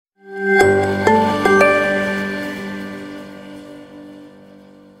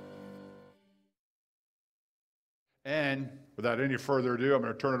Without any further ado, I'm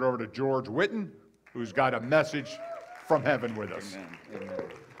going to turn it over to George Witten, who's got a message from heaven with us. Amen.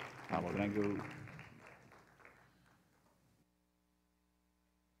 Amen. Can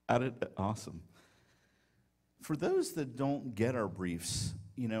I go? Awesome. For those that don't get our briefs,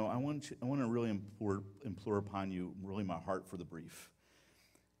 you know, I want to really implore upon you, really my heart for the brief.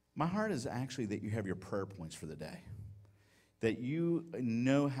 My heart is actually that you have your prayer points for the day, that you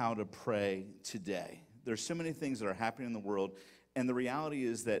know how to pray today. There's so many things that are happening in the world, and the reality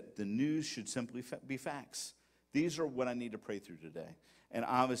is that the news should simply be facts. These are what I need to pray through today. And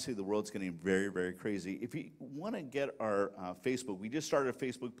obviously, the world's getting very, very crazy. If you want to get our Facebook, we just started a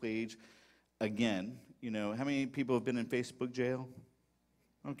Facebook page again. You know, how many people have been in Facebook jail?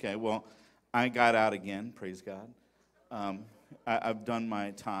 Okay, well, I got out again, praise God. I've done my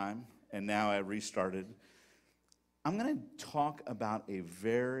time, and now I restarted. I'm going to talk about a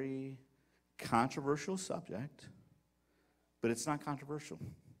very controversial subject, but it's not controversial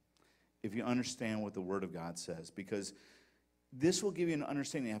if you understand what the Word of God says, because this will give you an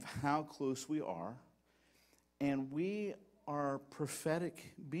understanding of how close we are, and we are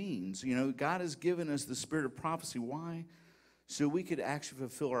prophetic beings. You know, God has given us the spirit of prophecy. Why? So we could actually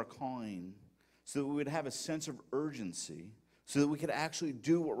fulfill our calling, so that we would have a sense of urgency, so that we could actually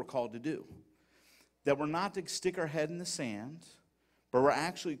do what we're called to do. That we're not to stick our head in the sand, but we're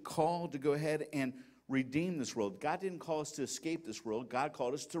actually called to go ahead and redeem this world. God didn't call us to escape this world. God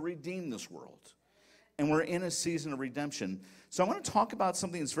called us to redeem this world. And we're in a season of redemption. So I want to talk about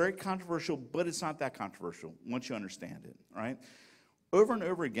something that's very controversial, but it's not that controversial once you understand it, right? Over and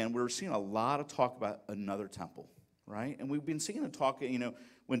over again, we're seeing a lot of talk about another temple, right? And we've been seeing a talk, you know,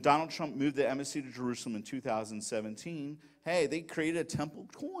 when Donald Trump moved the embassy to Jerusalem in 2017, hey, they created a temple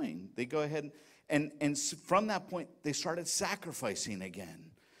coin. They go ahead and from that point, they started sacrificing again.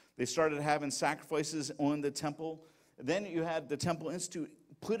 They started having sacrifices on the temple. Then you had the Temple Institute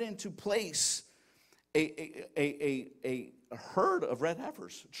put into place a herd of red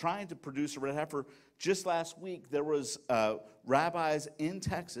heifers, trying to produce a red heifer. Just last week, there was rabbis in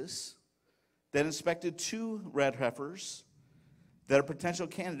Texas that inspected 2 red heifers that are potential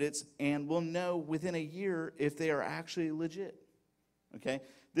candidates, and will know within a year if they are actually legit. Okay?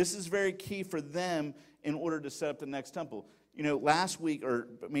 This is very key for them in order to set up the next temple. You know, last week, or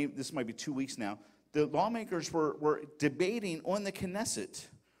maybe this might be 2 weeks now, the lawmakers were debating on the Knesset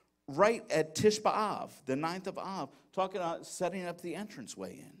right at Tish B'Av, the 9th of Av, talking about setting up the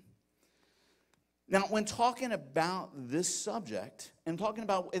entranceway in. Now, when talking about this subject, and talking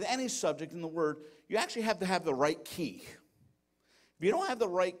about any subject in the Word, you actually have to have the right key. If you don't have the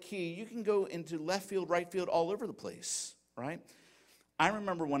right key, you can go into left field, right field, all over the place, right? I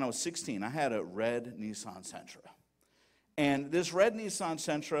remember when I was 16, I had a red Nissan Sentra. And this red Nissan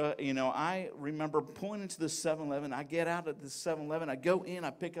Sentra, you know, I remember pulling into the 7-Eleven. I get out at the 7-Eleven. I go in.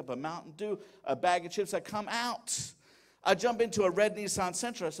 I pick up a Mountain Dew, a bag of chips. I come out. I jump into a red Nissan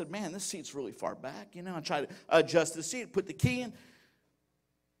Sentra. I said, man, this seat's really far back. You know, I try to adjust the seat, put the key in.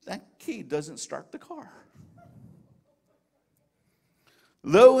 That key doesn't start the car.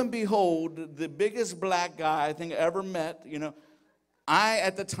 Lo and behold, the biggest black guy I think I ever met, you know, I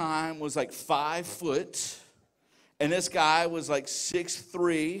at the time was like 5 foot. And this guy was like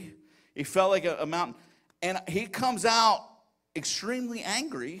 6'3". He felt like a mountain. And he comes out extremely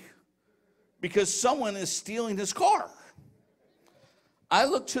angry because someone is stealing his car. I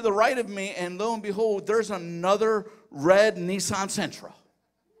look to the right of me, and lo and behold, there's another red Nissan Sentra.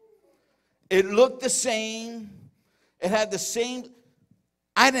 It looked the same. It had the same.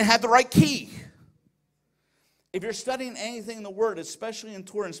 I didn't have the right key. If you're studying anything in the Word, especially in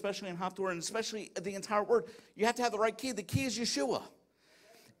Torah, and especially in Haftorah, and especially the entire Word, you have to have the right key. The key is Yeshua.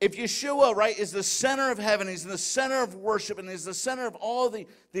 If Yeshua, right, is the center of heaven, he's the center of worship, and he's the center of all the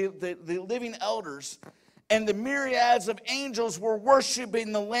living elders, and the myriads of angels were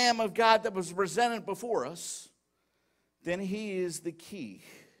worshiping the Lamb of God that was presented before us, then he is the key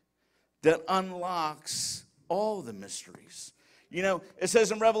that unlocks all the mysteries. You know, it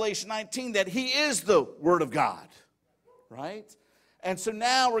says in Revelation 19 that he is the Word of God, right? And so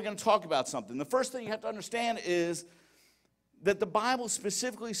now we're going to talk about something. The first thing you have to understand is that the Bible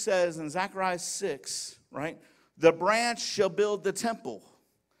specifically says in Zechariah 6, right, the branch shall build the temple.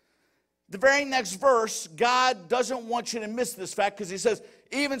 The very next verse, God doesn't want you to miss this fact because he says,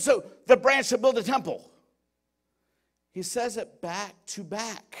 even so, the branch shall build a temple. He says it back to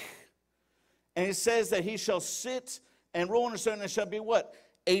back. And he says that he shall sit and rule on his throne, and shall be what?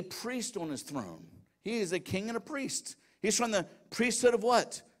 A priest on his throne. He is a king and a priest. He's from the priesthood of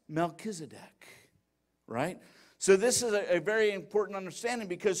what? Melchizedek. Right? So this is a very important understanding,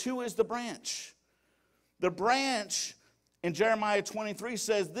 because who is the branch? The branch in Jeremiah 23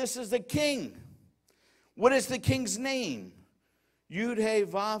 says, this is the king. What is the king's name?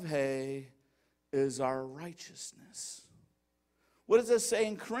 Yud-He-Vav-He is our righteousness. What does it say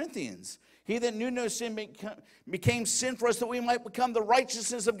in Corinthians? He that knew no sin became sin for us that we might become the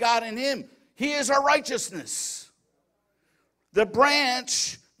righteousness of God in him. He is our righteousness. The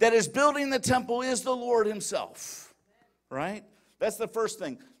branch that is building the temple is the Lord himself. Right? That's the first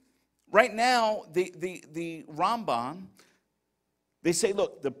thing. Right now, the Ramban, they say,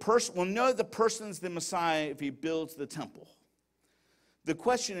 look, the person will know the person's the Messiah if he builds the temple. The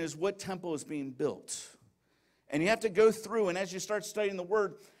question is, what temple is being built? And you have to go through, and as you start studying the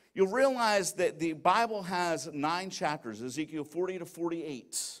Word, you'll realize that the Bible has 9 chapters, Ezekiel 40 to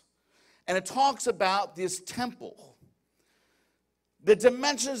 48. And it talks about this temple. The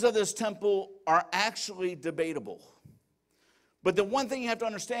dimensions of this temple are actually debatable. But the one thing you have to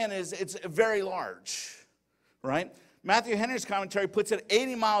understand is it's very large, right? Matthew Henry's commentary puts it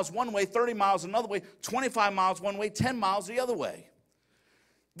 80 miles one way, 30 miles another way, 25 miles one way, 10 miles the other way.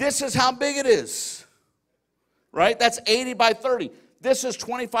 This is how big it is, right? That's 80 by 30. This is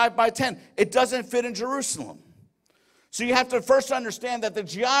 25 by 10. It doesn't fit in Jerusalem. So you have to first understand that the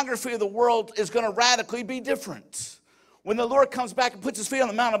geography of the world is going to radically be different. When the Lord comes back and puts his feet on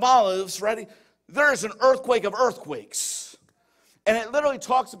the Mount of Olives, ready, there is an earthquake of earthquakes. And it literally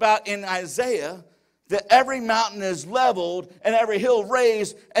talks about in Isaiah that every mountain is leveled and every hill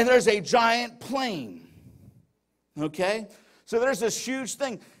raised, and there's a giant plain. Okay? So there's this huge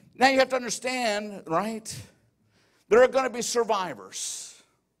thing. Now you have to understand, right? There are going to be survivors.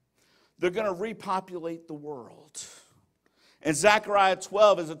 They're going to repopulate the world. In Zechariah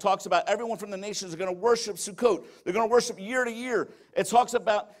 12, as it talks about everyone from the nations are going to worship Sukkot. They're going to worship year to year. It talks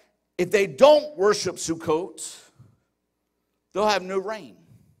about if they don't worship Sukkot, they'll have no rain.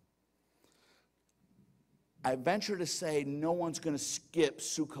 I venture to say no one's going to skip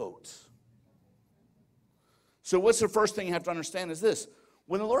Sukkot. So what's the first thing you have to understand is this.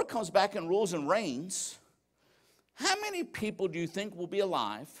 When the Lord comes back and rules and reigns, how many people do you think will be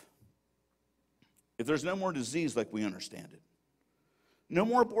alive if there's no more disease like we understand it? No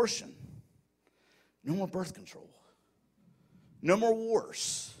more abortion. No more birth control. No more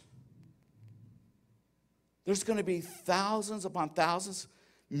wars. There's going to be thousands upon thousands,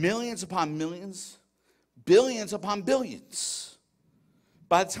 millions upon millions, billions upon billions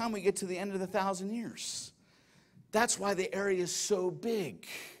by the time we get to the end of the 1,000 years. That's why the area is so big.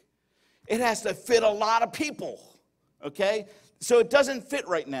 It has to fit a lot of people, okay? So it doesn't fit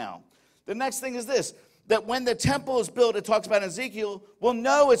right now. The next thing is this, that when the temple is built, it talks about in Ezekiel, we'll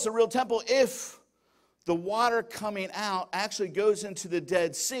know it's a real temple if the water coming out actually goes into the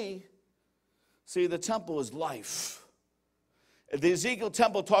Dead Sea. See, the temple is life. The Ezekiel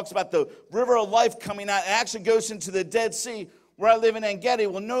temple talks about the river of life coming out. It actually goes into the Dead Sea. Where I live in En-Gedi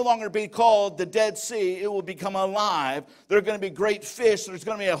will no longer be called the Dead Sea. It will become alive. There are going to be great fish. There's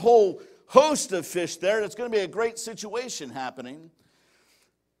going to be a whole host of fish there. It's going to be a great situation happening.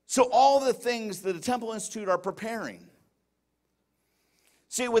 So all the things that the Temple Institute are preparing.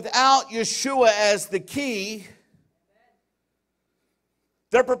 See, without Yeshua as the key,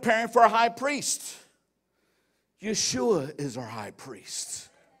 they're preparing for a high priest. Yeshua is our high priest,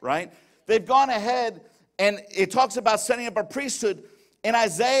 right? They've gone ahead, and it talks about setting up a priesthood. In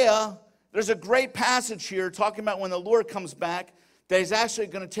Isaiah, there's a great passage here talking about when the Lord comes back, that he's actually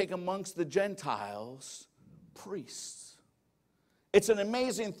going to take amongst the Gentiles priests. It's an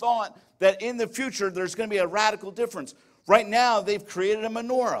amazing thought that in the future there's going to be a radical difference. Right now, they've created a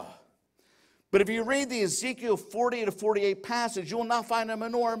menorah. But if you read the Ezekiel 40 to 48 passage, you will not find a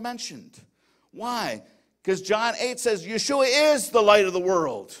menorah mentioned. Why? Because John 8 says Yeshua is the light of the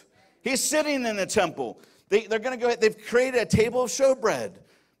world. He's sitting in the temple. They're going to go ahead. They've created a table of showbread.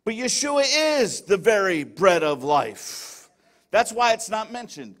 But Yeshua is the very bread of life. That's why it's not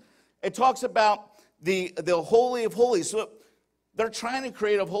mentioned. It talks about the Holy of Holies. So they're trying to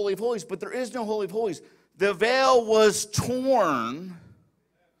create a Holy of Holies, but there is no Holy of Holies. The veil was torn.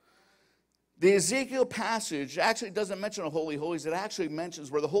 The Ezekiel passage actually doesn't mention a Holy of Holies. It actually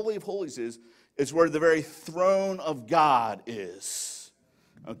mentions where the Holy of Holies is where the very throne of God is.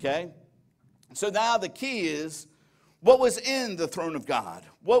 Okay? So now the key is, what was in the throne of God?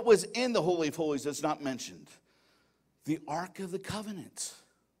 What was in the Holy of Holies that's not mentioned? The Ark of the Covenant.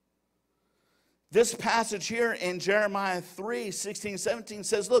 This passage here in Jeremiah 3, 16, 17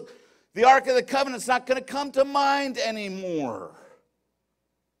 says, look, the Ark of the Covenant's not going to come to mind anymore.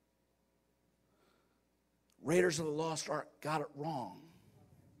 Raiders of the Lost Ark got it wrong.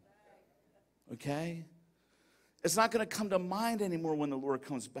 Okay? It's not going to come to mind anymore when the Lord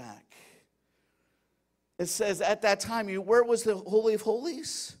comes back. it says at that time, where was the Holy of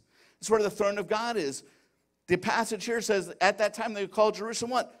Holies? It's where the throne of God is. The passage here says at that time they called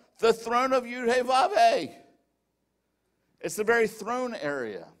Jerusalem what? The throne of Yud-Heh-Vav-Heh. It's the very throne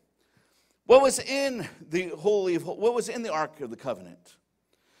area. What was in the what was in the Ark of the Covenant?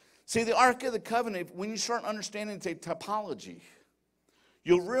 See, the Ark of the Covenant, when you start understanding the typology,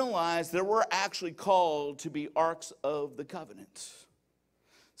 you'll realize there were actually called to be Arks of the Covenant.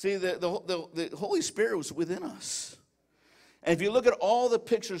 See, the Holy Spirit was within us. And if you look at all the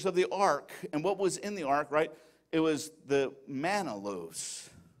pictures of the Ark and what was in the Ark, right, it was the manna loaves,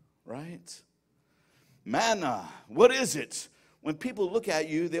 right? Manna, what is it? When people look at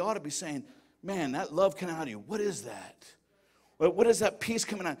you, they ought to be saying, man, that love coming out of you, what is that? What is that peace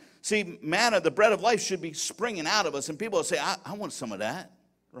coming out? See, manna, the bread of life, should be springing out of us. And people will say, I want some of that,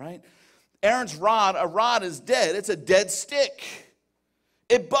 right? Aaron's rod, a rod is dead. It's a dead stick.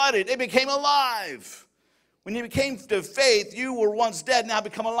 It budded. It became alive. When you came to faith, you were once dead, now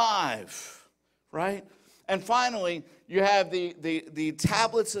become alive, right? And finally, you have the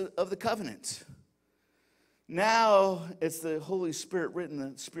tablets of the covenant. Now it's the Holy Spirit written,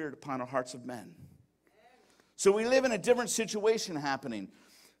 the Spirit upon the hearts of men. So we live in a different situation happening.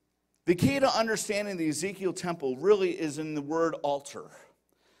 The key to understanding the Ezekiel temple really is in the word altar.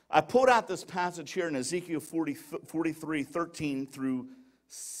 I pulled out this passage here in Ezekiel 43, 13 through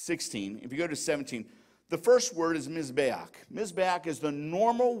 16. If you go to 17, the first word is Mizbeach. Mizbeach is the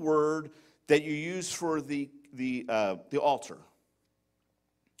normal word that you use for the altar.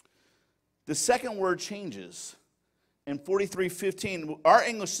 The second word changes. In 43:15, our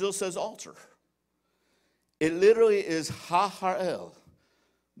English still says altar. It literally is Ha-Harel,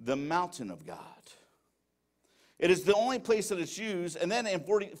 the mountain of God. It is the only place that it's used. And then in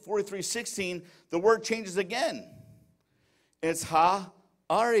 43:16, the word changes again. It's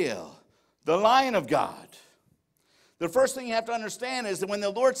Ha-Ariel, the Lion of God. The first thing you have to understand is that when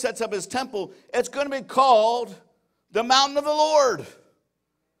the Lord sets up his temple, it's going to be called the mountain of the Lord.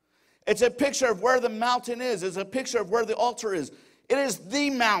 It's a picture of where the mountain is. It's a picture of where the altar is. It is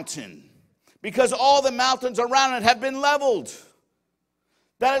the mountain because all the mountains around it have been leveled.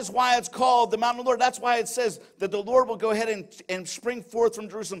 That is why it's called the mountain of the Lord. That's why it says that the Lord will go ahead and spring forth from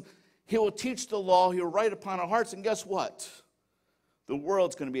Jerusalem. He will teach the law. He will write upon our hearts. And guess what? The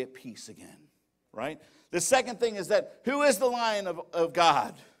world's going to be at peace again, right? The second thing is that who is the Lion of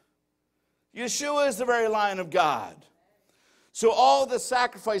God? Yeshua is the very Lion of God. So all the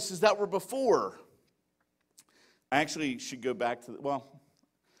sacrifices that were before, I actually should go back to,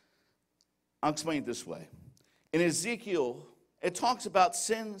 I'll explain it this way. In Ezekiel, it talks about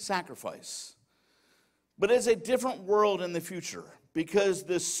sin sacrifice. But it's a different world in the future because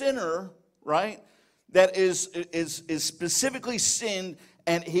the sinner, right, that is specifically sinned,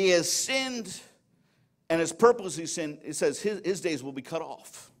 and he has sinned and has purposely sinned, it says his days will be cut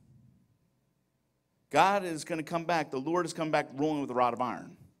off. God is going to come back. The Lord is coming back ruling with a rod of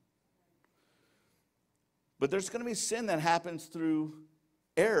iron. But there's going to be sin that happens through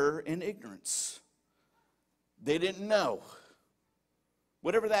error and ignorance. They didn't know.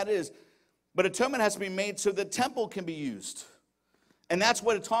 Whatever that is. But atonement has to be made so the temple can be used. And that's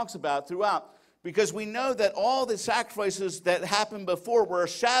what it talks about throughout. Because we know that all the sacrifices that happened before were a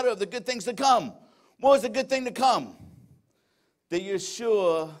shadow of the good things to come. What was the good thing to come? That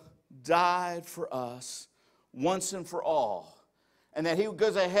Yeshua died for us once and for all. And that he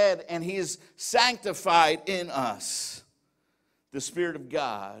goes ahead and he is sanctified in us the Spirit of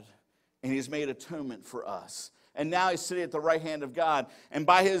God. And he's made atonement for us. And now he's sitting at the right hand of God. And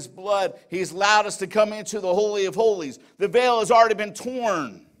by his blood, he's allowed us to come into the Holy of Holies. The veil has already been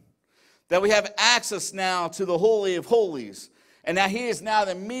torn. That we have access now to the Holy of Holies. And now he is now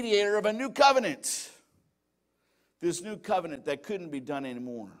the mediator of a new covenant. This new covenant that couldn't be done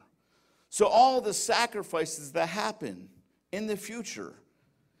anymore. So all the sacrifices that happen in the future,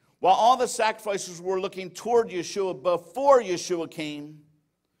 while all the sacrifices were looking toward Yeshua before Yeshua came,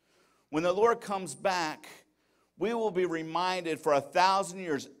 when the Lord comes back, we will be reminded for 1,000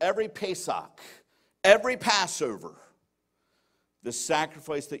 years, every Pesach, every Passover, the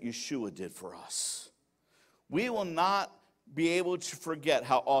sacrifice that Yeshua did for us. We will not be able to forget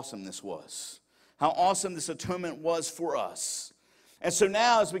how awesome this was, how awesome this atonement was for us. And so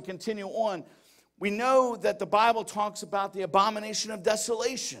now as we continue on, we know that the Bible talks about the abomination of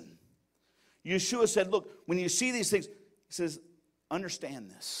desolation. Yeshua said, look, when you see these things, he says, understand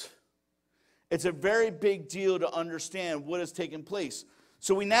this. It's a very big deal to understand what has taken place.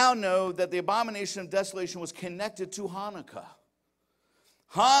 So we now know that the abomination of desolation was connected to Hanukkah.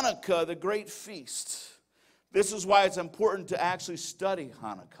 Hanukkah, the great feast. This is why it's important to actually study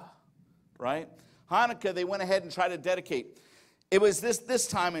Hanukkah, right? Hanukkah, they went ahead and tried to dedicate. It was this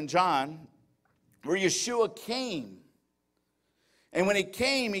time in John where Yeshua came. And when he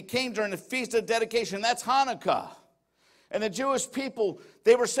came during the Feast of Dedication. That's Hanukkah. And the Jewish people,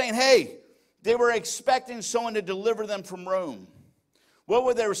 they were saying, hey, they were expecting someone to deliver them from Rome.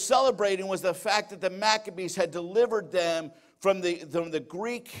 What they were celebrating was the fact that the Maccabees had delivered them from the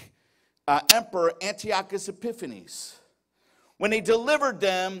Greek emperor Antiochus Epiphanes. When they delivered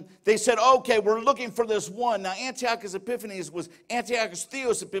them, they said, okay, we're looking for this one. Now, Antiochus Epiphanes was Antiochus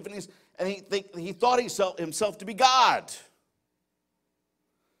Theos Epiphanes, and he thought himself to be God.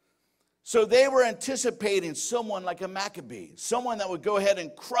 So they were anticipating someone like a Maccabee, someone that would go ahead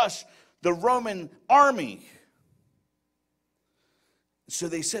and crush the Roman army. So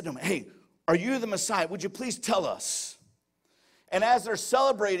they said to him, hey, are you the Messiah? Would you please tell us? And as they're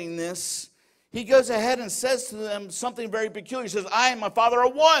celebrating this, he goes ahead and says to them something very peculiar. He says, I and my Father are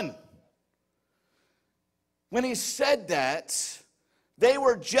one. When he said that, they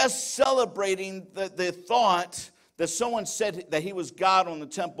were just celebrating the thought that someone said that he was God on the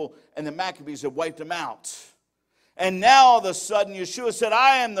temple and the Maccabees had wiped him out. And now all of a sudden Yeshua said,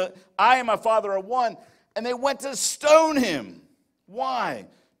 I and my Father are one. And they went to stone him. Why?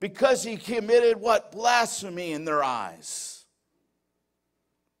 Because he committed what? Blasphemy in their eyes.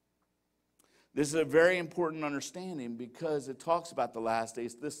 This is a very important understanding because it talks about the last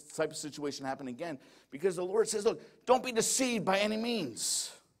days. This type of situation happened again because the Lord says, look, don't be deceived by any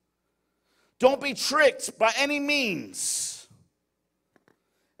means. Don't be tricked by any means.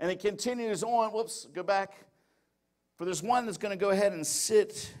 And it continues on. Whoops, go back. For there's one that's going to go ahead and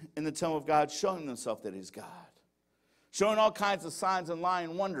sit in the temple of God, showing himself that he's God. Showing all kinds of signs and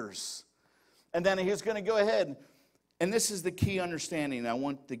lying wonders. And then he's going to go ahead. And this is the key understanding I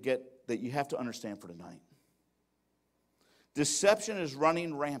want to get that you have to understand for tonight. Deception is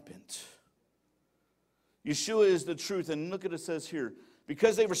running rampant. Yeshua is the truth. And look at it says here.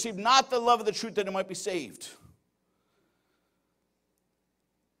 Because they received not the love of the truth that they might be saved.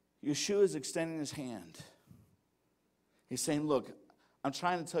 Yeshua is extending his hand. He's saying, look, I'm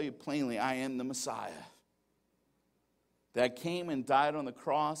trying to tell you plainly, I am the Messiah. That I came and died on the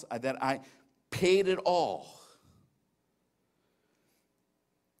cross, that I paid it all.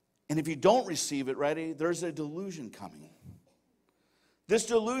 And if you don't receive it, ready, there's a delusion coming. This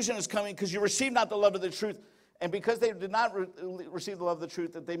delusion is coming because you receive not the love of the truth. And because they did not receive the love of the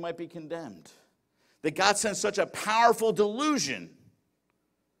truth, that they might be condemned. That God sends such a powerful delusion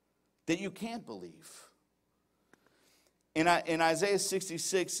that you can't believe. In Isaiah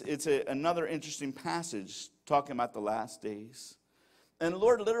 66, it's another interesting passage talking about the last days. And the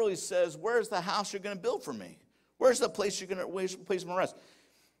Lord literally says, where's the house you're going to build for me? Where's the place you're going to place my rest?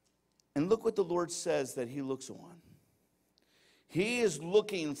 And look what the Lord says that he looks on. He is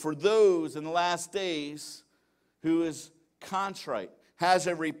looking for those in the last days who is contrite, has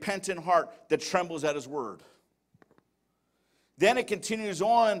a repentant heart that trembles at his word. Then it continues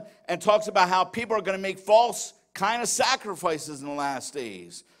on and talks about how people are going to make false kind of sacrifices in the last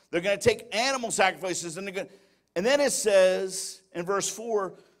days. They're going to take animal sacrifices and then it says in verse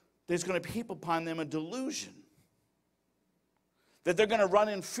 4, there's going to heap upon them a delusion. That they're going to run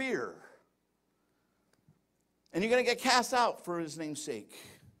in fear. And you're going to get cast out for his name's sake.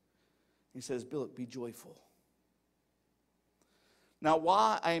 He says, Billy, be joyful. Now,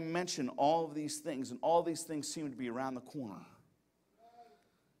 why I mention all of these things, and all these things seem to be around the corner,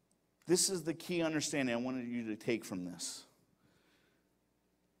 this is the key understanding I wanted you to take from this.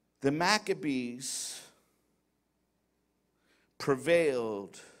 The Maccabees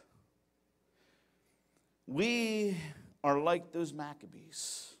prevailed. We are like those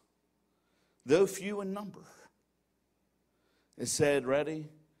Maccabees, though few in number. It said, ready?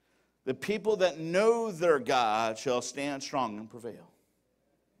 The people that know their God shall stand strong and prevail.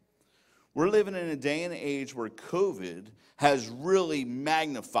 We're living in a day and age where COVID has really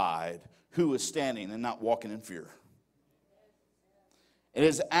magnified who is standing and not walking in fear. It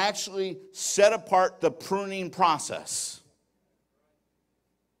has actually set apart the pruning process.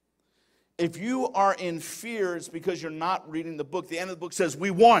 If you are in fear, it's because you're not reading the book. The end of the book says,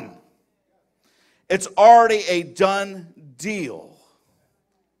 we won. It's already a done deal.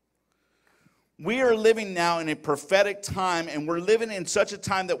 We are living now in a prophetic time, and we're living in such a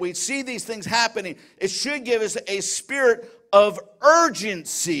time that we see these things happening. It should give us a spirit of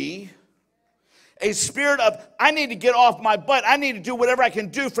urgency, a spirit of, I need to get off my butt. I need to do whatever I can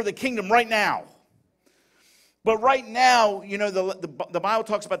do for the kingdom right now. But right now, you know, the Bible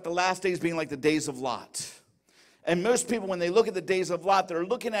talks about the last days being like the days of Lot. And most people, when they look at the days of Lot, they're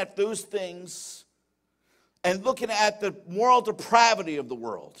looking at those things and looking at the moral depravity of the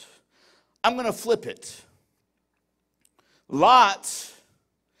world. I'm going to flip it. Lot,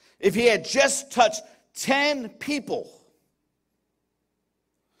 if he had just touched 10 people,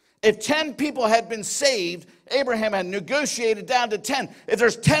 if 10 people had been saved, Abraham had negotiated down to 10. If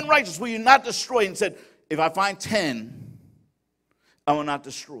there's 10 righteous, will you not destroy? And said, if I find 10, I will not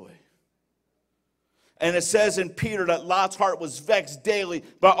destroy. And it says in Peter that Lot's heart was vexed daily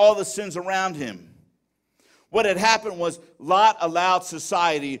by all the sins around him. What had happened was Lot allowed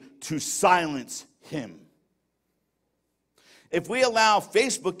society to silence him. If we allow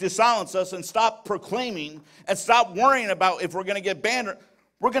Facebook to silence us and stop proclaiming and stop worrying about if we're going to get banned,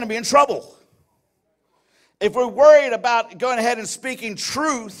 we're going to be in trouble. If we're worried about going ahead and speaking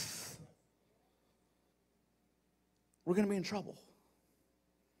truth, we're going to be in trouble.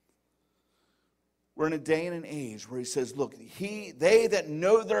 We're in a day and an age where he says, look, they that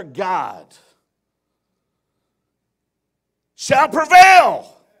know their God shall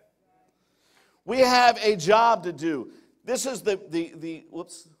prevail. We have a job to do. This is the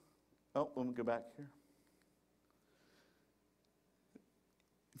whoops. Oh, let me go back here.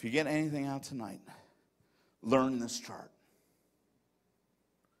 If you get anything out tonight, learn this chart.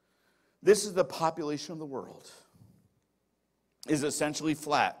 This is the population of the world. It is essentially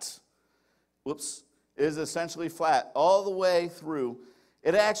flat. Whoops. It is essentially flat all the way through.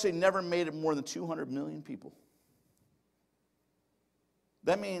 It actually never made it more than 200 million people.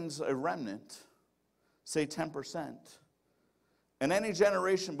 That means a remnant, say 10%. In any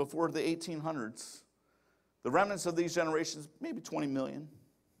generation before the 1800s, the remnants of these generations, maybe 20 million.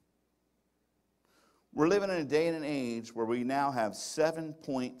 We're living in a day and an age where we now have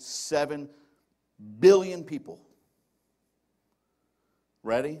 7.7 billion people.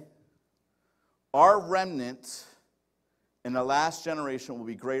 Ready? Our remnant in the last generation will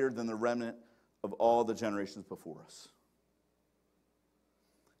be greater than the remnant of all the generations before us.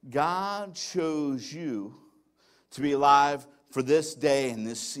 God chose you to be alive for this day and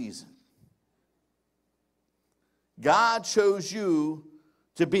this season. God chose you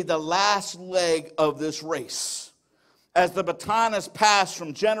to be the last leg of this race. As the baton is passed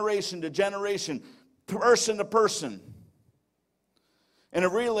from generation to generation, person to person. In a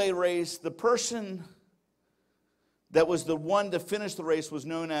relay race, the person that was the one to finish the race was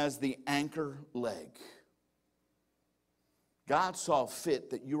known as the anchor leg. God saw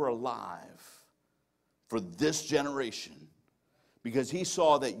fit that you were alive for this generation because he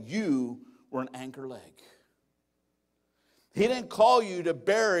saw that you were an anchor leg. He didn't call you to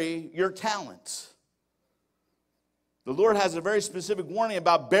bury your talent. The Lord has a very specific warning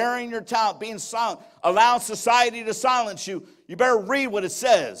about burying your talent, being silent, allowing society to silence you. You better read what it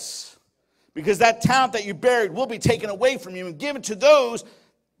says. Because that talent that you buried will be taken away from you and given to those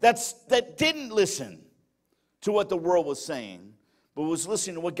that didn't listen to what the world was saying, but was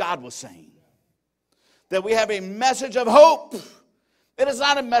listening to what God was saying. That we have a message of hope. It is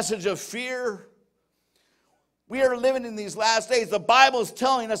not a message of fear. We are living in these last days. The Bible is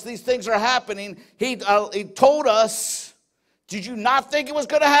telling us these things are happening. He told us, did you not think it was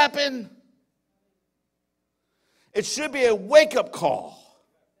going to happen? It should be a wake-up call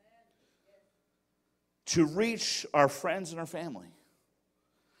to reach our friends and our family.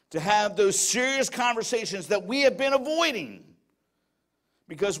 To have those serious conversations that we have been avoiding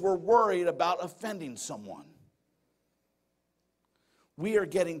because we're worried about offending someone. We are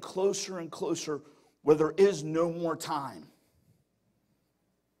getting closer and closer where there is no more time.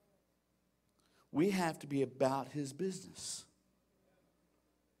 We have to be about his business.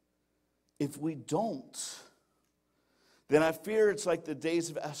 If we don't, then I fear it's like the days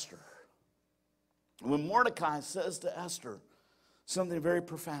of Esther. When Mordecai says to Esther something very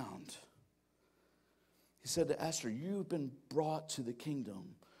profound, he said to Esther, you've been brought to the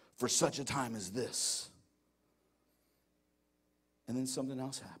kingdom for such a time as this. And then something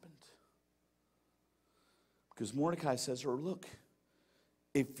else happened. Because Mordecai says to her, look,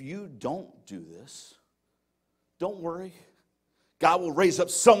 if you don't do this, don't worry. God will raise up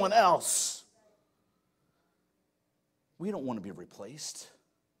someone else. We don't want to be replaced.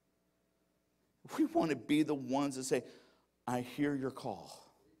 We want to be the ones that say, I hear your call.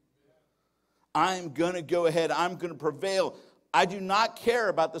 I'm going to go ahead. I'm going to prevail. I do not care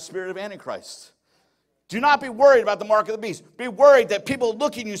about the spirit of Antichrist. Do not be worried about the mark of the beast. Be worried that people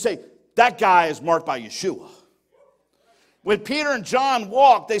look at you and say, that guy is marked by Yeshua. When Peter and John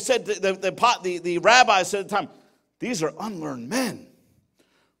walked, they said, the rabbi said at the time, these are unlearned men.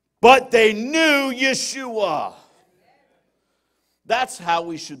 But they knew Yeshua. That's how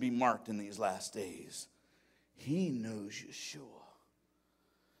we should be marked in these last days. He knows Yeshua.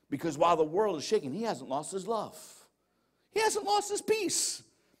 Because while the world is shaking, he hasn't lost his love. He hasn't lost his peace.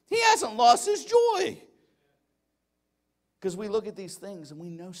 He hasn't lost his joy. Because we look at these things and we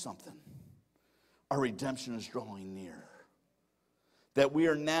know something. Our redemption is drawing near. That we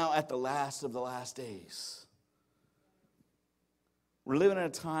are now at the last of the last days. We're living in a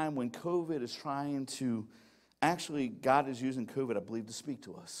time when COVID is trying to, actually God is using COVID, I believe, to speak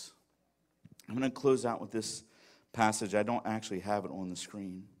to us. I'm going to close out with this passage. I don't actually have it on the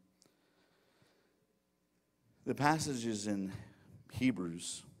screen. The passage is in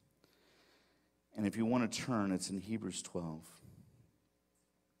Hebrews. And if you want to turn, it's in Hebrews 12.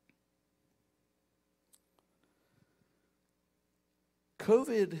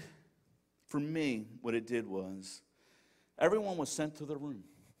 COVID, for me, what it did was, everyone was sent to their room.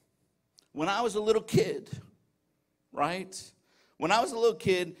 When I was a little kid, right? When I was a little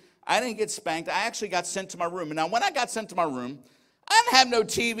kid, I didn't get spanked. I actually got sent to my room. And now when I got sent to my room, I didn't have no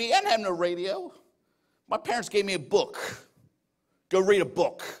TV. I didn't have no radio. My parents gave me a book. Go read a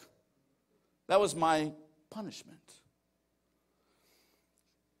book. That was my punishment.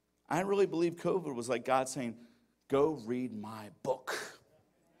 I really believe COVID was like God saying, go read my book.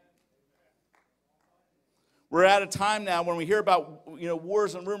 We're at a time now when we hear about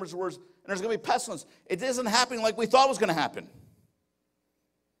wars and rumors of wars, and there's going to be pestilence. It isn't happening like we thought it was going to happen.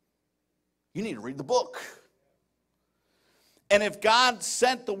 You need to read the book. And if God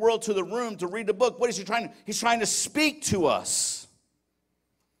sent the world to the room to read the book, what is he trying to do? He's trying to speak to us.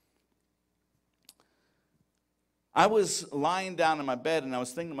 I was lying down in my bed and I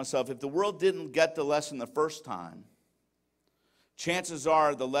was thinking to myself, if the world didn't get the lesson the first time, chances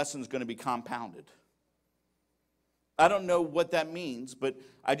are the lesson's going to be compounded. I don't know what that means, but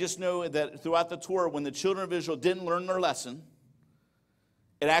I just know that throughout the Torah, when the children of Israel didn't learn their lesson,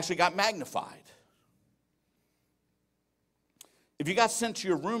 it actually got magnified. If you got sent to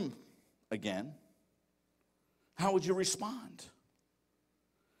your room again, how would you respond?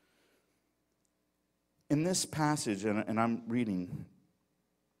 In this passage, and I'm reading,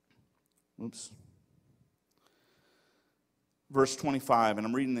 verse 25, and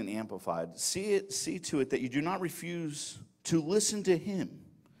I'm reading in the Amplified. See to it that you do not refuse to listen to him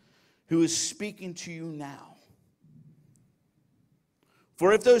who is speaking to you now.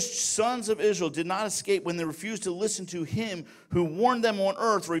 For if those sons of Israel did not escape when they refused to listen to him who warned them on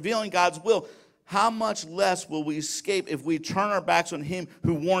earth, revealing God's will, how much less will we escape if we turn our backs on him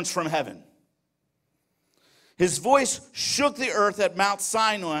who warns from heaven? His voice shook the earth at Mount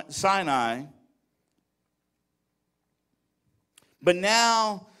Sinai, but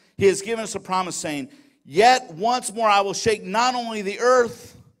now he has given us a promise saying, yet once more I will shake not only the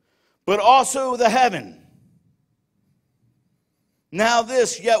earth, but also the heaven. Now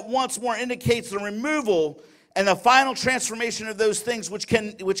this, yet once more, indicates the removal and the final transformation of those things which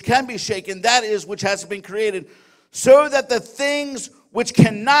can be shaken, that is, which has been created, so that the things which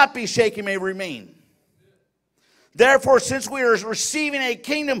cannot be shaken may remain. Therefore, since we are receiving a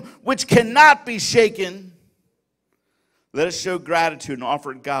kingdom which cannot be shaken, let us show gratitude and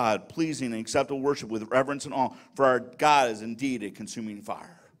offer God pleasing and acceptable worship with reverence and awe, for our God is indeed a consuming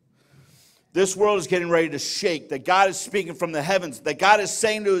fire. This world is getting ready to shake, that God is speaking from the heavens, that God is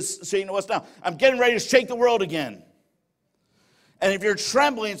saying to us now, I'm getting ready to shake the world again. And if you're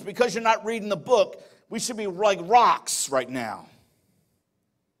trembling, it's because you're not reading the book. We should be like rocks right now.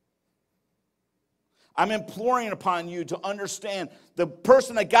 I'm imploring upon you to understand the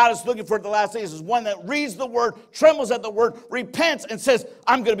person that God is looking for at the last days is one that reads the word, trembles at the word, repents, and says,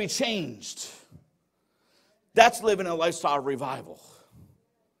 I'm going to be changed. That's living a lifestyle of revival.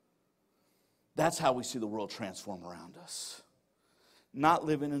 That's how we see the world transform around us. Not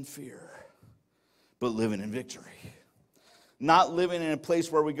living in fear, but living in victory. Not living in a place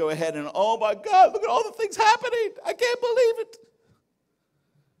where we go ahead and, oh my God, look at all the things happening. I can't believe it.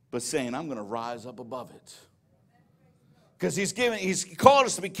 But saying, I'm going to rise up above it. Because he's called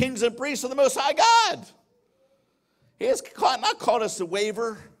us to be kings and priests of the Most High God. He has not called us to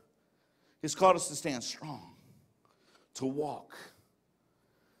waver. He's called us to stand strong, to walk.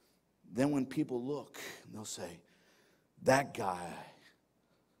 Then when people look, they'll say, that guy,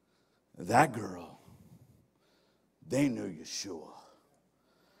 that girl, they knew Yeshua.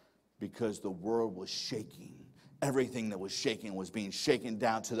 Because the world was shaking. Everything that was shaking was being shaken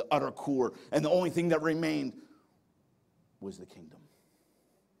down to the utter core. And the only thing that remained was the kingdom.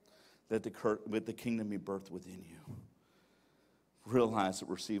 Let the kingdom be birthed within you. Realize that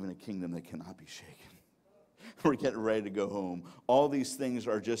we're receiving a kingdom that cannot be shaken. We're getting ready to go home. All these things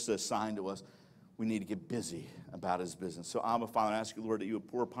are just a sign to us. We need to get busy about his business. So, Abba, Father, I ask you, Lord, that you would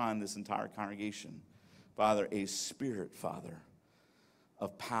pour upon this entire congregation, Father, a spirit, Father,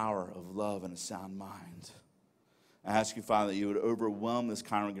 of power, of love, and a sound mind. I ask you, Father, that you would overwhelm this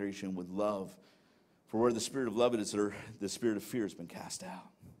congregation with love. For where the spirit of love is, the spirit of fear has been cast out.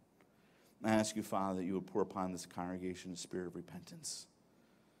 I ask you, Father, that you would pour upon this congregation a spirit of repentance.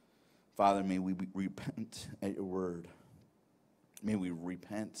 Father, may we repent at your word. May we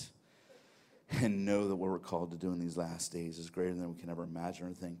repent and know that what we're called to do in these last days is greater than we can ever imagine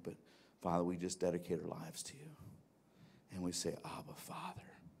or think. But, Father, we just dedicate our lives to you. And we say, Abba, Father,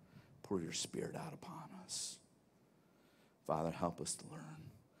 pour your spirit out upon us. Father, help us to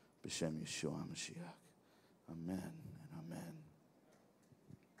learn. B'Shem Yeshua HaMashiach. Amen and amen.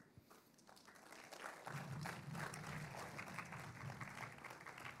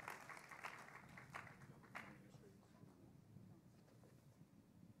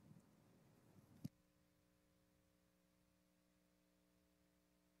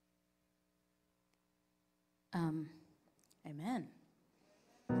 Amen.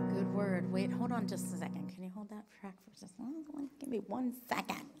 Good word. Wait, hold on just a second. Can you hold that track for just one? Give me 1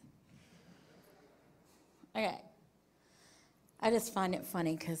 second. Okay. I just find it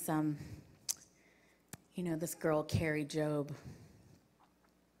funny because, this girl, Carrie Job,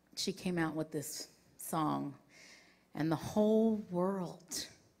 she came out with this song, and the whole world,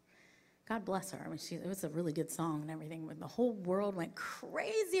 God bless her. I mean, it was a really good song and everything, but the whole world went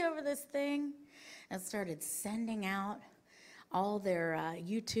crazy over this thing and started sending out all their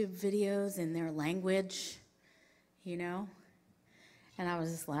YouTube videos in their language, And I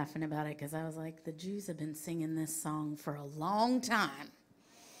was just laughing about it because I was like, the Jews have been singing this song for a long time.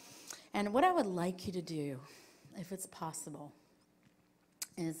 And what I would like you to do, if it's possible,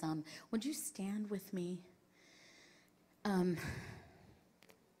 is would you stand with me?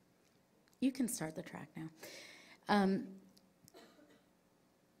 You can start the track now.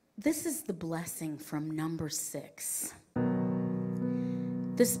 This is the blessing from number 6.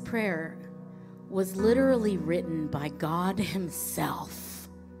 This prayer was literally written by God himself,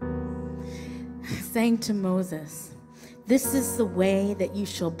 saying to Moses, "This is the way that you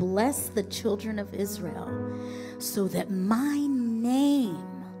shall bless the children of Israel, so that my name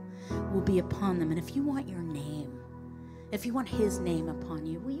will be upon them." And if you want your name, if you want his name upon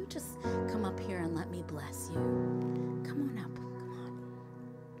you, will you just come up here and let me bless you? Come on up.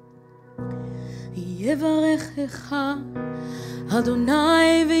 Yevarechecha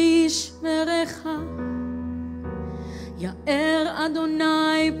Adonai v'yishmerecha, Ya'er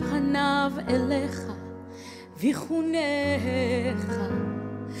Adonai panav elecha v'chunecha,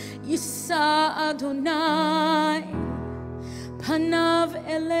 Yisa Adonai panav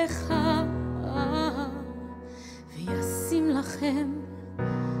elecha v'yasim lachem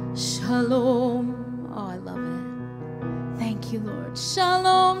shalom. Oh, I love it. Thank you, Lord.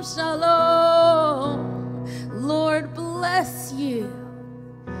 Shalom, shalom. Lord, bless you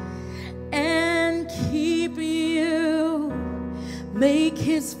and keep you. Make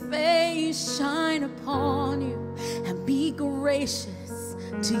his face shine upon you and be gracious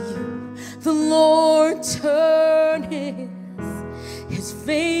to you. The Lord turn his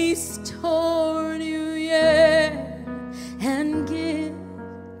face toward you, yeah, and give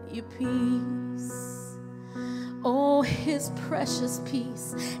you peace. Oh, his precious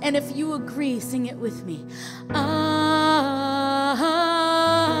peace. And if you agree, sing it with me. Amen.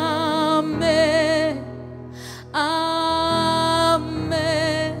 Amen.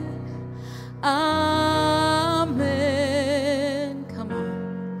 Amen. Come on.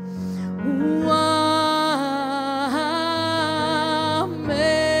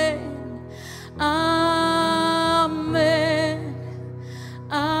 Amen. Amen.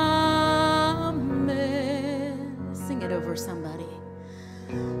 Amen. Sing it over somebody.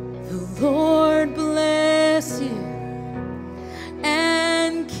 The Lord bless you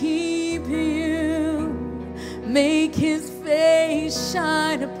and keep you. Make his face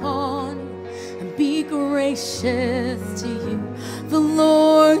shine upon you and be gracious to you. The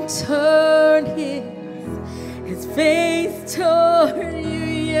Lord turn his face toward you,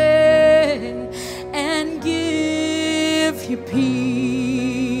 yeah, and give you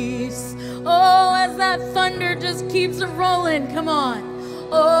peace. Oh, as that thunder just keeps rolling, come on.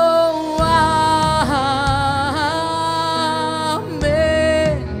 Oh,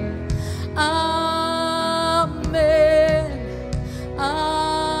 amen, amen, amen,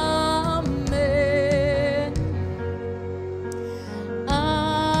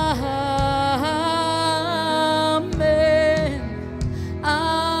 amen,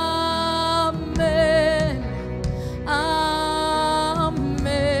 amen,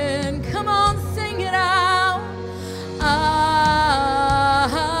 amen. Come on, sing it out.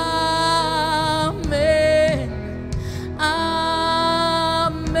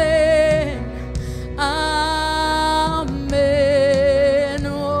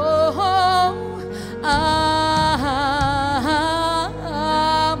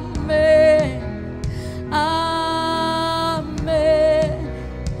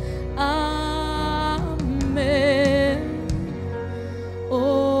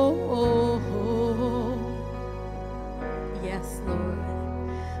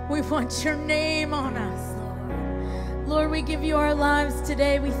 Put your name on us, Lord. Lord, we give you our lives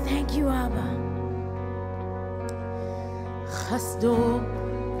today. We thank you, Abba. Chasdo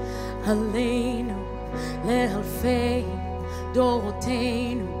aleinu le'alfei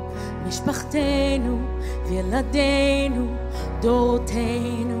dorotenu משפחתנו וילדינו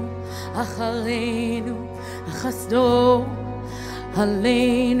דורותינו אחרינו החסדו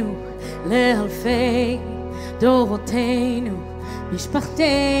עלינו לאלפי דורותינו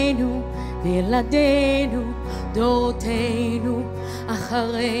משפחתנו וילדינו דורותינו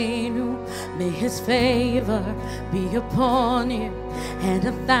אחרינו. May his favor be upon you and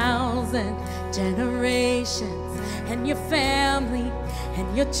 1,000 generations, and your family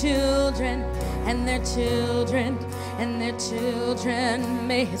and your children and their children and their children.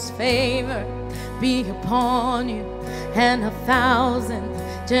 May his favor be upon you and 1,000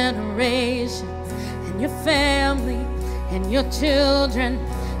 generations, and your family and your children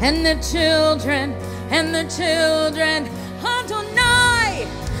and their children and their children. Adonai,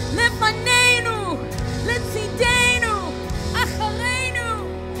 lefanenu, letzidenu, acharenu,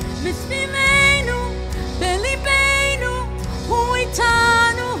 mismimenu, belibenu, hu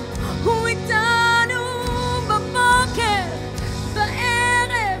itanu, baboker,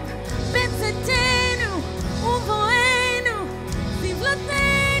 בערב, בצאתנו ובואנו,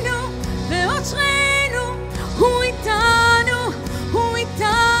 סבלתנו ואושרנו, הוא איתנו, הוא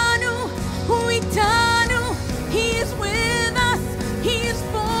איתנו, הוא איתנו. He is with us, he is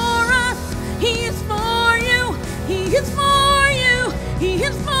for us, he is for you, he is for you, he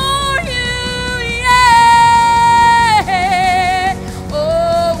is for you.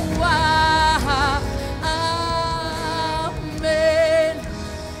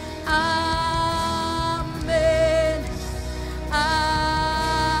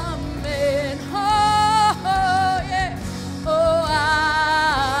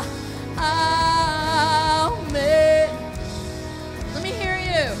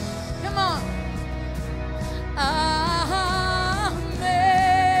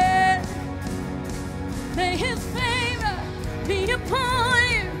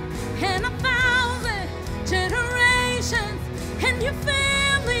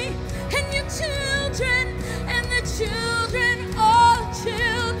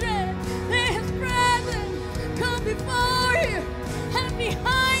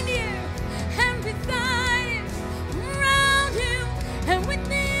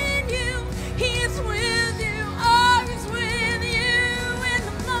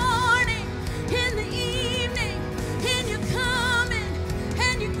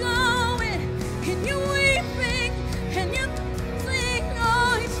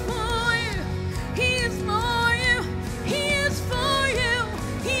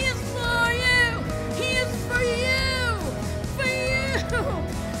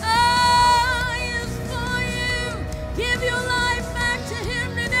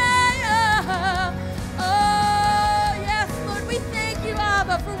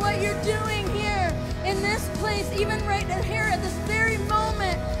 Even right here at this very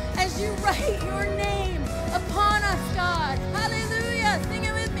moment, as you write your name upon us, God. Hallelujah. Sing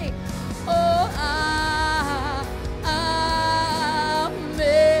it with me. Oh,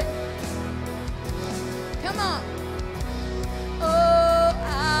 amen. Come on. Oh,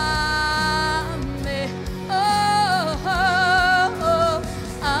 amen. Oh,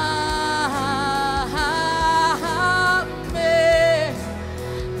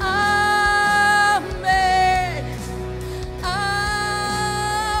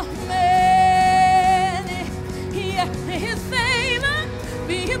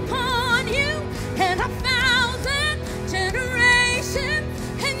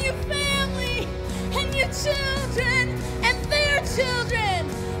 children and their children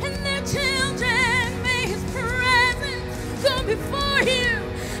and their children. May his presence go before you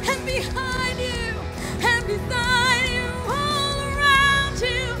and behind you and beside you, all around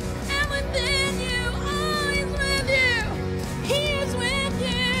you and within you. Oh, he's with you. He is with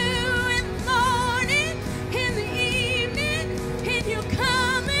you in the morning, in the evening, in your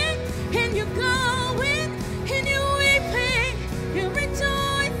coming, in your going, in your weeping, your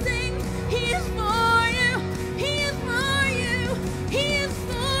rejoicing. He is for you. He is for you. He is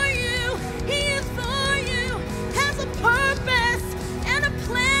for you. He is for you. Has a purpose and a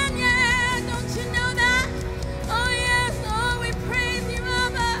plan. Yeah, don't you know that? Oh yes. Oh, we praise you,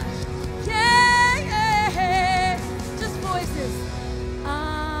 Abba. Yeah. Just voices.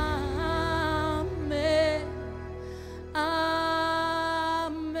 Amen.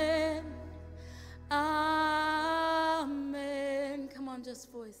 Amen. Amen. Come on, just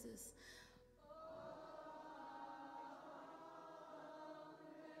voices.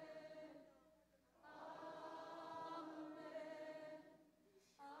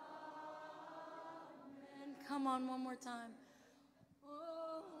 Come on, one more time.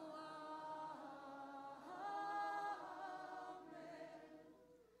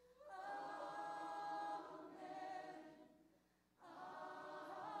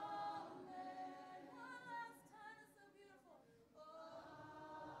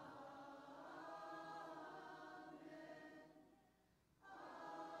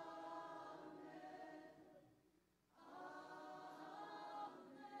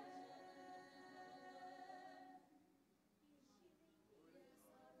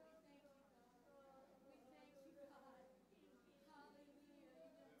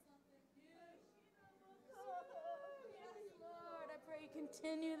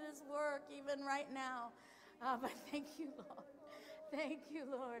 Continue this work even right now. But thank you, Lord. Thank you,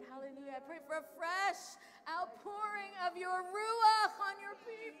 Lord. Hallelujah. I pray for a fresh outpouring of your ruach on your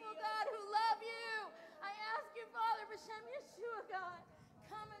people, God, who love you. I ask you, Father, B'Shem Yeshua, God,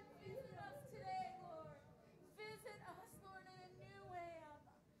 come and visit us today, Lord. Visit us, Lord, in a new way,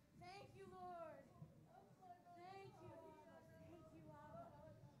 Abba. Thank you, Lord. Thank you, Abba. Thank you, Abba.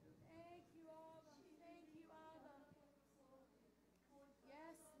 Thank you, Abba. Thank you, Abba.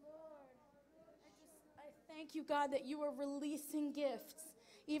 Yes, Lord. I thank you, God, that you are releasing gifts,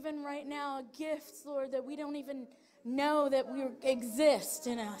 even right now, gifts, Lord, that we don't even know that we exist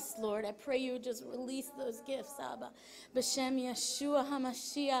in us, Lord. I pray you would just release those gifts, Abba. B'Shem Yeshua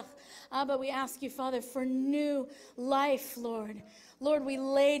HaMashiach. Abba, we ask you, Father, for new life, Lord. Lord, we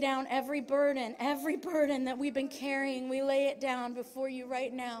lay down every burden that we've been carrying. We lay it down before you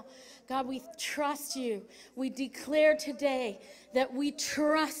right now. God, we trust you. We declare today that we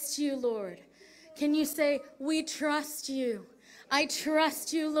trust you, Lord. Can you say, we trust you? I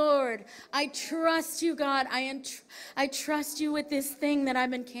trust you, Lord. I trust you, God. I trust you with this thing that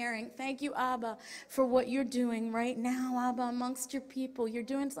I've been carrying. Thank you, Abba, for what you're doing right now, Abba, amongst your people. You're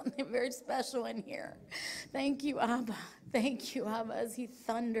doing something very special in here. Thank you, Abba. Thank you, Abba, as he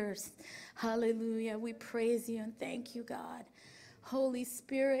thunders. Hallelujah. We praise you and thank you, God. Holy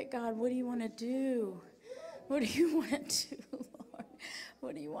Spirit, God, what do you want to do? What do you want to do, Lord?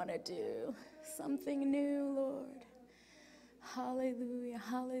 What do you want to do? Something new, Lord. Hallelujah,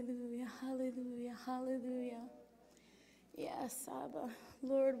 hallelujah, hallelujah, hallelujah. Yes, Abba.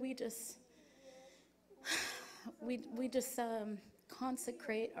 Lord, we just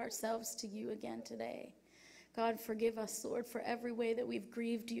consecrate ourselves to you again today. God, forgive us, Lord, for every way that we've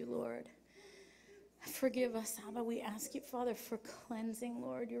grieved you, Lord. Forgive us, Abba. We ask you, Father, for cleansing,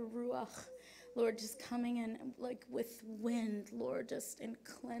 Lord, your ruach. Lord, just coming in like with wind, Lord, just in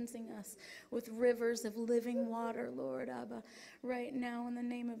cleansing us with rivers of living water, Lord, Abba. Right now, in the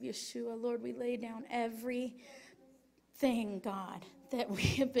name of Yeshua, Lord, we lay down everything, God, that we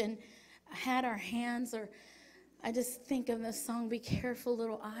have had our hands, or I just think of the song, be careful,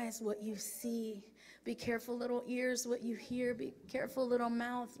 little eyes, what you see. Be careful, little ears, what you hear. Be careful, little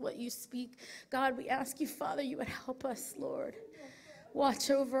mouth, what you speak. God, we ask you, Father, you would help us, Lord.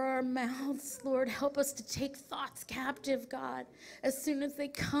 Watch over our mouths, Lord. Help us to take thoughts captive, God, as soon as they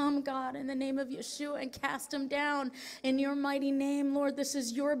come, God, in the name of Yeshua, and cast them down in your mighty name, Lord. This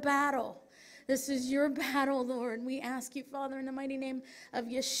is your battle. This is your battle, Lord. We ask you, Father, in the mighty name of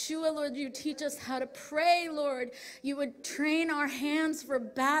Yeshua, Lord, you teach us how to pray, Lord. You would train our hands for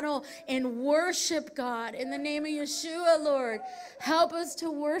battle and worship, God, in the name of Yeshua, Lord. Help us to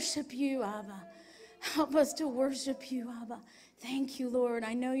worship you, Abba. Help us to worship you, Abba. Thank you, Lord.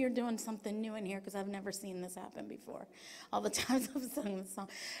 I know you're doing something new in here because I've never seen this happen before. All the times I've sung this song.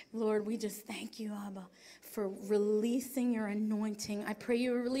 Lord, we just thank you, Abba, for releasing your anointing. I pray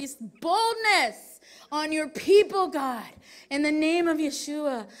you release boldness on your people, God, in the name of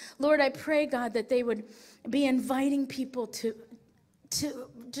Yeshua. Lord, I pray, God, that they would be inviting people to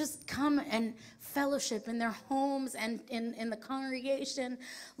just come and fellowship in their homes and in the congregation.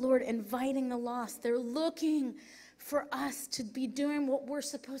 Lord, inviting the lost. They're looking for us to be doing what we're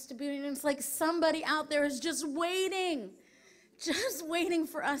supposed to be doing. It's like somebody out there is just waiting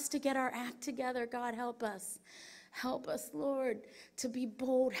for us to get our act together. God, help us. Help us, Lord, to be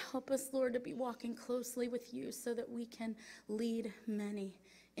bold. Help us, Lord, to be walking closely with you so that we can lead many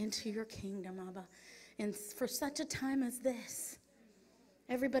into your kingdom, Abba. And for such a time as this,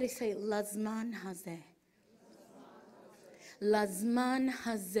 everybody say, Lazman hazeh. Lazman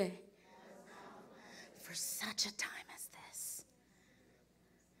hazeh. For such a time as this,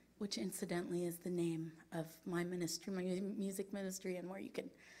 which incidentally is the name of my ministry, my music ministry, and where you can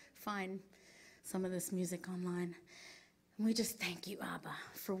find some of this music online. And we just thank you, Abba,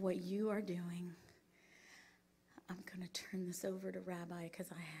 for what you are doing. I'm going to turn this over to Rabbi because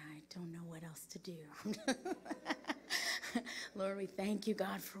I don't know what else to do. Lord, we thank you,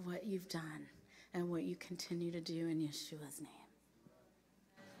 God, for what you've done. and what you continue to do in Yeshua's name.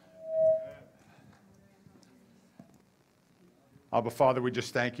 Abba, Father, we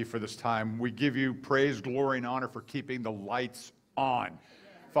just thank you for this time. We give you praise, glory, and honor for keeping the lights on.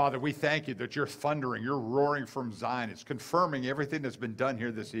 Father, we thank you that you're thundering, you're roaring from Zion. It's confirming everything that's been done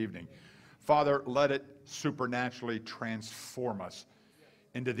here this evening. Father, let it supernaturally transform us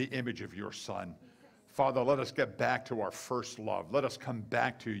into the image of your Son. Father, let us get back to our first love. Let us come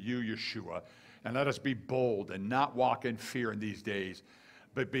back to you, Yeshua, and let us be bold and not walk in fear in these days,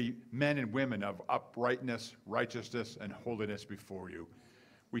 but be men and women of uprightness, righteousness, and holiness before you.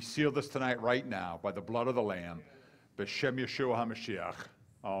 We seal this tonight right now by the blood of the Lamb, B'Shem Yeshua HaMashiach.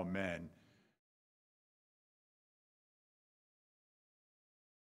 Amen.